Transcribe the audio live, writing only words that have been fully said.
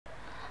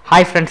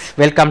Hi friends,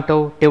 welcome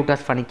to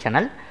Tutor's Funny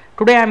channel.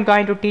 Today I am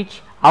going to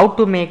teach how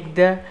to make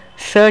the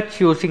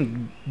search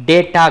using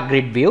data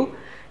grid view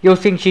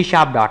using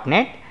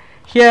C#.net.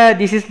 Here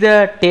this is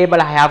the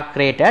table I have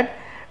created.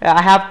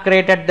 I have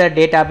created the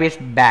database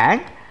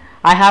bank.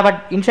 I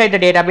have inside the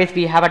database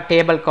we have a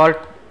table called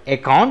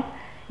account.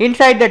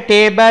 Inside the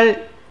table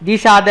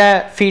these are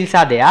the fields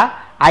are there: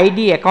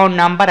 ID, account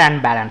number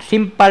and balance.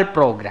 Simple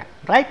program,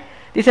 right?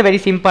 This is a very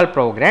simple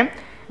program.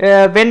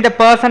 When the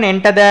person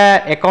enter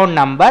the account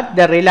number,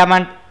 the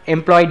relevant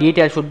employee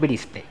details should be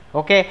displayed.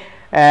 Okay,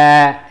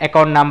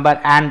 account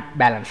number and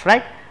balance,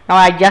 right? Now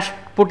I just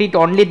put it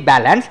only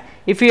balance.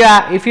 If you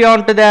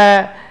want to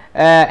the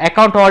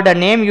account holder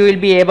name, you will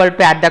be able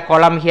to add the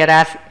column here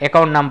as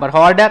account number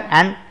holder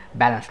and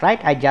balance, right?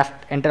 I just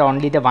enter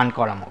only the one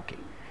column. Okay,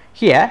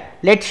 here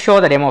let's show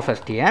the demo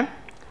first. Here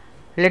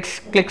let's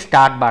click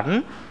start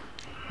button.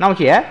 Now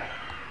here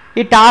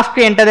it asks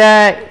to enter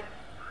the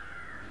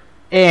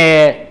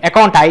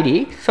account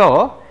ID.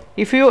 So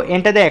if you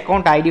enter the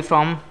account ID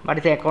from, what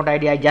is the account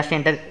ID? I just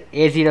enter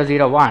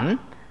A001,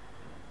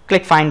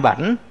 click find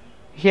button.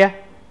 Here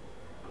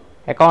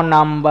account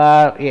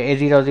number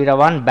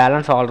A001,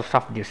 balance, all the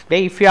stuff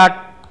display. If you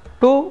are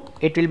 2,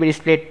 it will be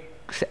displayed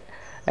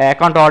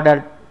account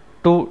order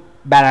 2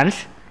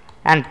 balance,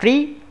 and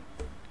 3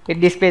 it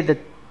displays the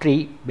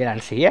 3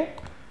 balance here,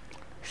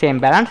 same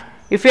balance.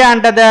 If you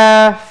enter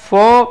the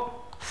 4,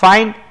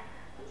 find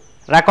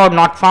record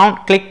not found,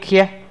 click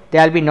here,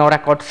 there will be no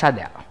records are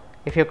there.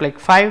 If you click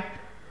 5,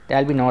 there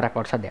will be no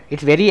records are there.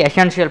 It's very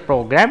essential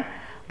program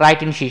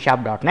right in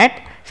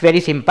C#.net. It's very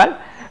simple.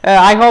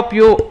 I hope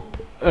you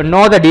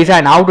know the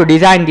design, how to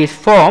design this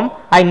form.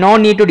 I no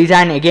need to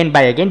design again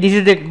by again.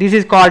 This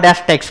is called as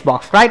text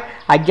box, right?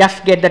 I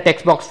just get the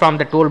text box from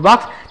the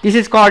toolbox. This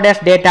is called as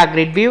data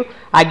grid view.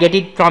 I get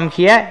it from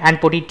here and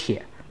put it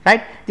here,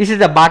 right? This is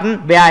the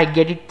button where I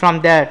get it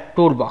from the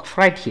toolbox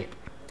right here.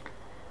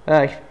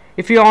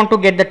 If you want to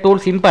get the tool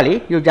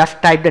simply, you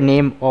just type the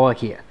name over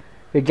here.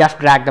 You just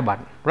drag the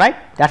button, right?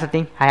 That's the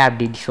thing I have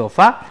did so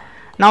far.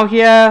 Now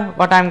here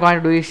what I am going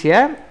to do is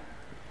here,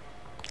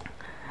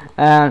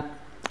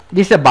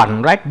 this is a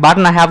button, right?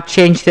 Button I have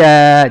changed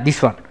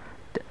this one,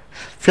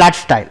 flat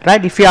style,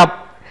 right? If you have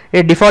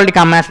a default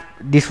come as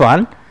this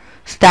one,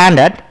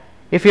 standard.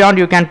 If you want,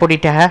 you can put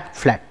it as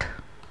flat.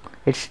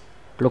 It's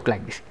look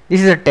like this.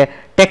 This is a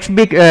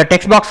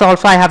text box.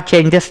 Also I have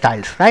changed the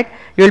styles, right?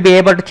 You will be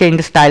able to change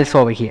the styles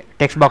over here.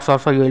 Text box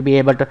also you will be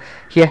able to,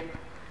 here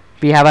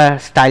we have a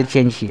style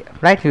change here,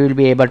 right? You will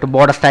be able to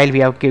border style,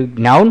 we have given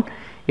noun.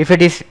 If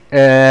it is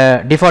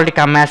default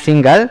come as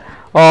single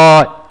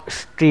or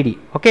 3D.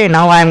 Okay,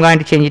 now I am going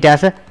to change it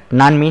as a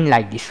none, mean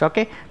like this.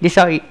 Okay, this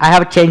I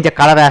have changed the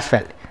color as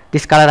well.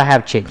 This color I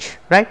have changed,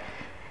 right?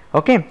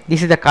 Okay,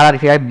 this is the color.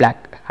 If you have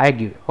black, I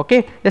give.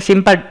 Okay, the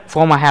simple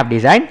form I have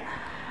designed.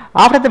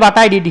 After that, what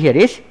I did here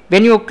is,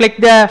 when you click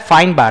the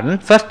find button,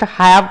 first I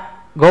have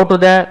go to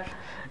the,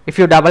 if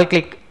you double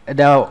click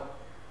the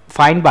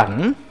find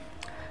button,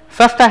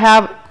 first I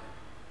have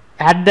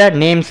add the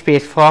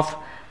namespace for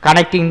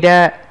connecting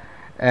the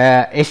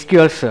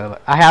SQL server.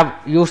 I have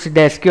used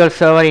the SQL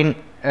server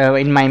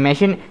in my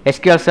machine,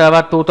 SQL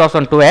server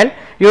 2012.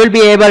 You will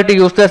be able to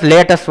use this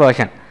latest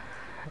version.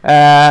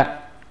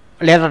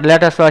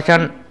 Latest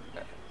version.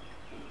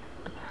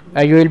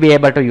 You will be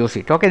able to use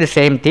it. Okay, the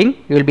same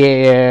thing you will be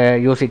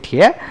use it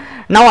here.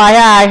 Now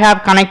I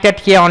have connected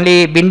here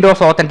only Windows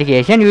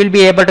authentication. You will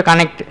be able to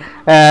connect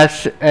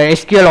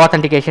SQL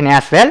authentication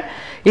as well.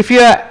 If you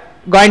are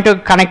going to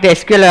connect the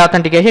SQL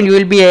authentication, you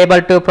will be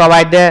able to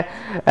provide the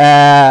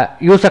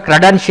user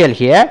credential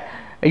here.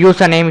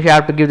 Username, you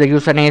have to give the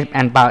username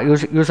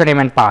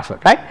and password,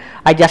 right?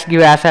 I just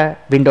give as a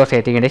Windows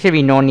authentication.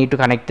 We no need to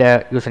connect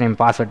the username and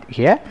password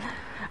here.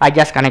 I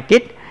just connect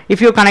it. If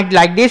you connect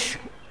like this,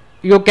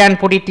 you can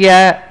put it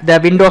here, the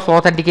Windows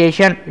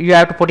authentication, you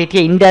have to put it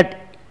here in that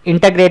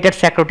integrated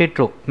security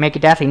true. Make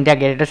it as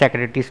integrated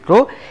security is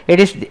true. It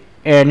is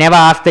never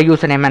ask the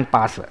username and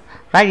password,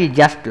 right? You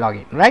just log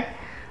in, right?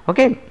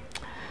 Okay.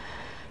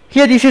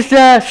 Here this is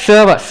the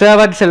server.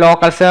 Server is a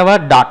local server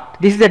dot.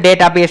 This is the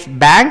database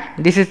bank.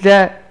 This is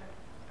the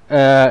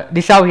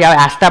this is how we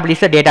have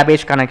established the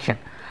database connection.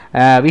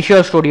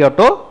 Visual Studio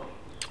to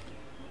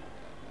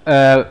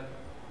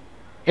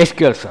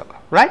SQL server,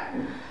 right?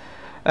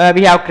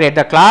 We have created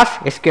the class,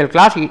 SQL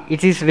class.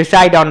 It is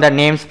reside on the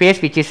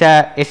namespace, which is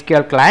a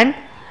SQL client.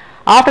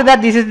 After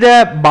that, this is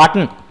the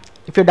button.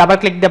 If you double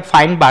click the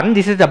find button,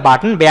 this is the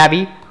button where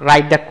we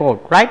write the code,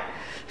 right?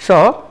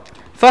 So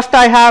first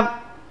I have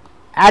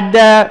add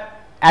the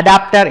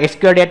adapter,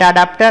 SQL data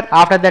adapter.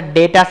 After the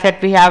data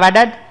set we have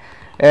added,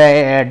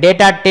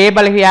 data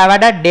table we have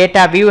added,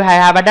 data view I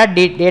have added,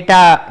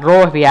 data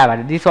row we have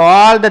added. These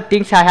all the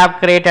things I have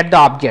created the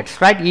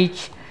objects, right?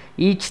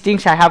 Each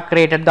things I have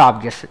created the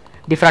objects,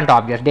 different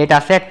objects: data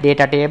set,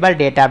 data table,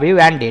 data view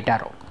and data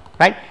row,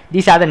 right?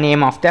 These are the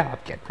name of the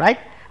object, right?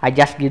 I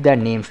just give the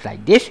names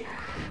like this.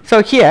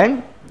 So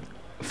here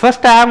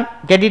first I am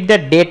getting the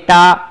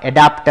data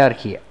adapter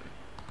here.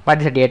 what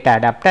is the data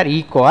adapter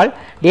equal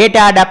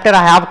data adapter.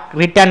 I have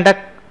written the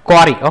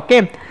query.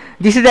 Okay,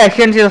 this is the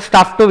essential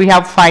stuff to we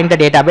have find the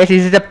database.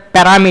 This is the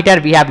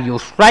parameter we have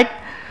used, right?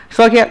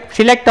 So here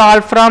select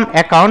all from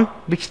account,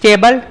 which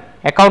table,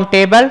 account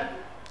table,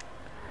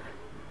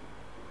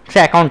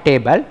 say account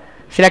table,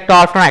 select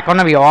all from account.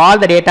 Now all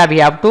the data we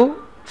have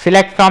to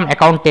select from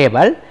account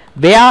table,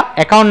 where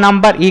account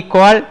number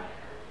equal,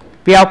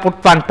 we have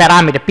put one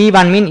parameter.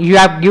 P1 mean you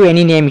have give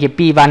any name here,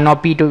 P1 or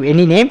P2,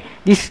 any name.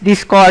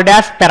 This called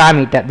as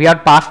parameter. We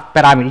have passed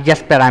parameter,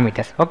 just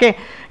parameters. Okay,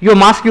 you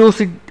must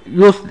use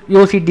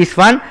it this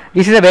one.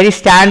 This is a very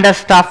standard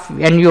stuff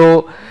when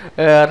you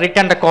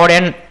written the code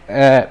in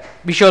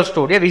Visual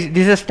Studio. This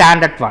is a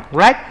standard one,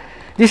 right?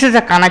 This is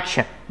a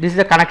connection. This is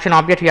a connection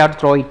object. We have to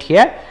throw it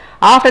here.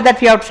 After that,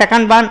 we have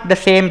second one, the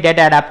same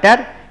data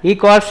adapter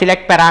equals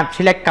select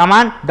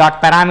command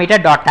dot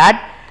parameter dot add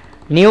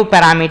new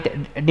parameter,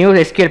 new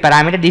SQL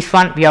parameter. This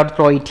one we have to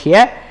throw it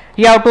here.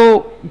 You have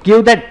to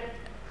give the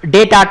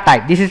data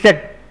type. This is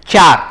the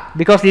char,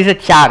 because this is a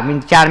char.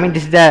 Means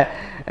this is the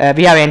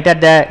we have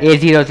entered the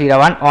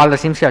A001. All the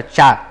sims are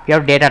char. You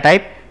have data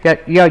type.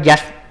 You have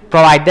just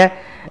provide the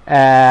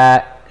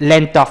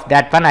length of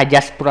that one. I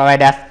just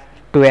provide as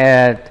to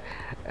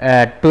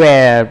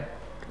a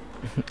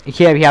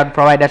here we have to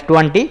provide as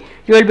 20.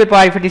 You will be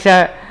provide if it is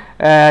a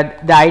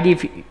the ID,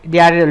 if they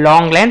are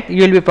long length,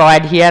 you will be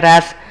provide here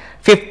as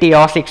 50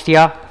 or 60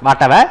 or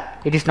whatever.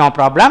 It is no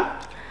problem.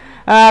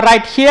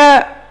 Right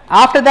here,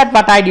 after that,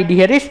 what I did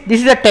here is,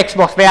 this is a text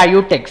box where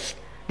you text.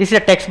 This is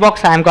a text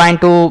box. I am going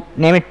to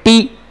name it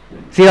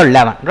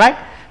T011, right?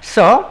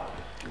 So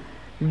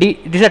this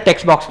is a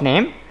text box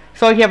name.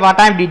 So here what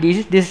I did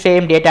is this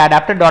same data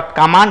adapter dot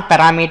command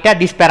parameter.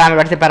 This parameter,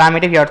 what is the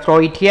parameter? You have to throw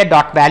it here.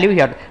 Dot value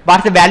here.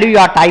 What's the value you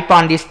are type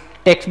on this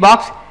text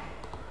box?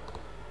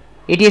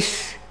 It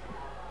is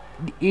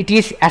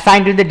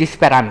assigned to the this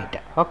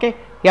parameter. Okay,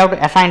 you have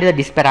to assign to the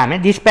this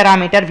parameter. This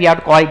parameter we have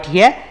to call it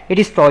here. It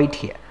is throw it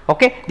here.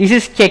 Okay, this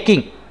is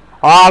checking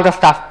all the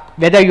stuff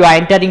whether you are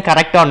entering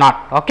correct or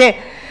not. Okay,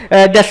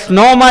 this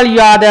normal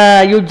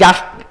you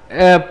just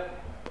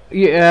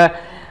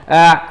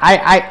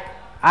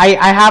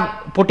I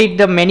have put it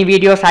the many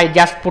videos. I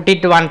just put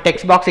it to one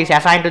text box is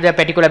assigned to the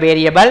particular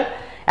variable,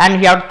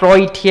 and you have to throw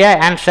it here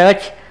and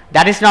search.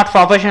 That is not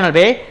professional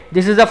way.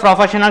 This is a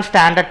professional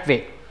standard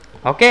way.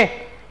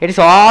 Okay, it is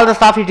all the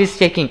stuff it is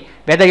checking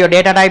whether your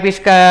data type is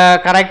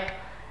correct,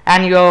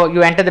 and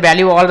you enter the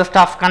value, all the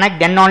stuff connect,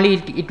 then only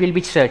it will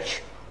be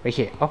search right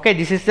here. Okay,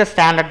 this is the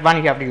standard one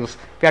you have to use.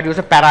 You have to use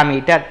a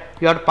parameter,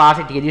 you have to pass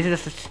it here. This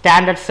is a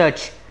standard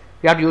search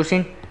you have to use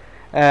in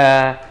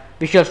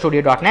Visual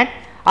Studio.net.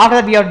 After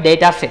that, we have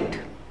data set.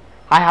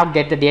 I have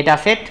get the data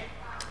set.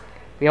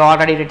 We have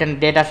already written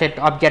data set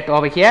object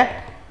over here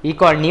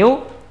equal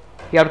new.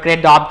 You have to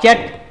create the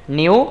object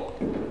new.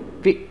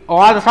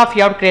 All the stuff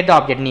you have to create the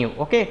object new.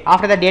 Okay,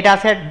 after the data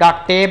set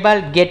dot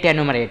table get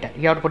enumerator,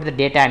 you have to put the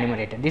data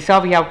enumerator. This is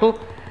how we have to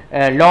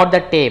load the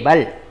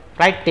table,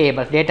 right?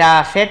 Tables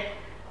data set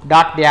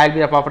dot, there will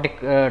be a property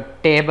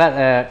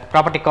table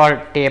property called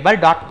table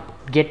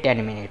dot get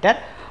enumerator.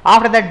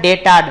 After that,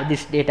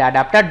 this data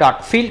adapter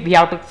dot fill, we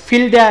have to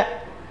fill the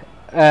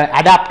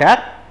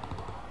adapter.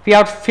 We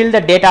have to fill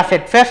the data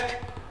set first.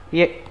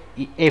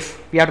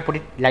 If we have to put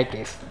it like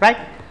if, right?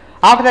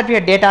 After that, we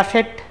have data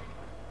set.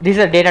 This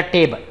is a data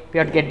table. We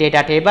have to get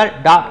data table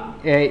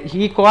dot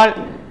equal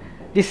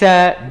this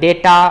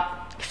data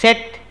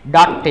set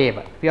dot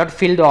table. We have to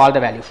fill all the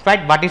values,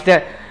 right? What is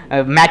the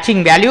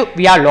matching value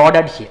we are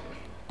loaded here?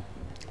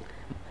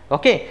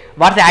 Okay,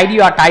 what's the ID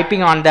you are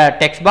typing on the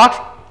text box?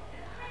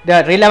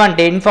 The relevant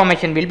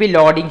information will be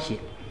loading here.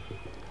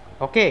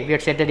 Okay, we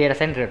have set the data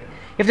center.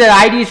 If the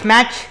ID is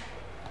match,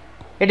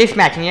 it is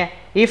matching here.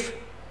 If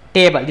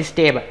table, this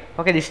table,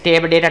 okay, this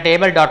table data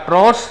table dot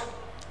rows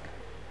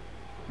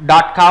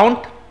dot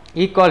count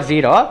equals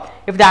 0.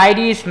 If the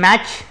ID is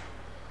match,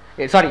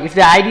 if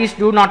the IDs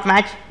do not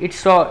match, it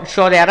show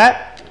the error.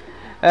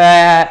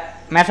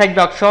 Message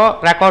box show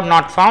record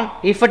not found.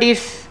 If it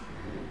is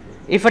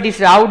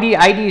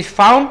ID is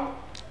found,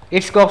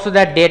 it goes to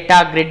the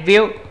data grid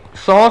view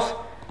source.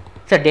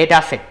 It's a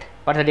data set.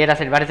 What is the data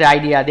set? What is the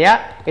idea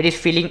there? It is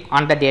filling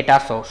on the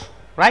data source,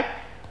 right?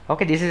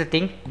 Okay, this is the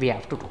thing we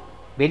have to do.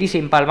 Very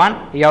simple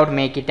one. You have to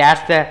make it as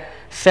the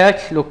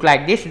search look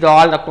like this. This is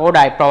all the code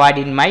I provide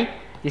in my,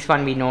 this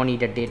one we no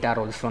needed data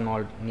row, this one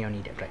all no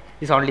needed, right?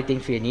 This is only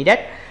things we needed.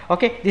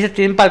 Okay, this is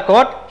simple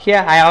code.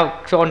 Here I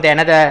have shown the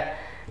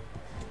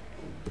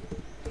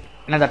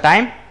another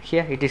time.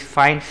 Here it is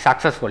found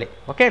successfully.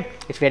 Okay,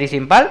 it's very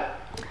simple.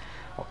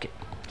 Okay,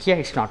 here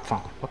it's not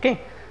found. Okay,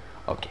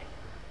 okay.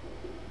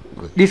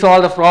 Good. This is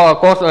all the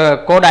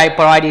code I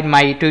provide in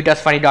my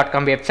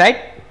twittersfunny.com website.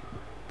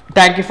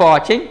 Thank you for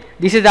watching.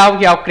 This is how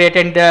we have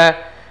created the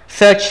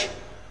search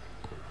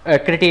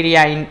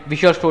criteria in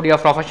Visual Studio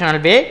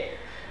professional way.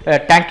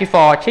 Thank you for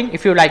watching.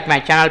 If you like my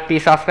channel,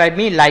 please subscribe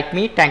me, like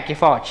me. Thank you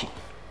for watching.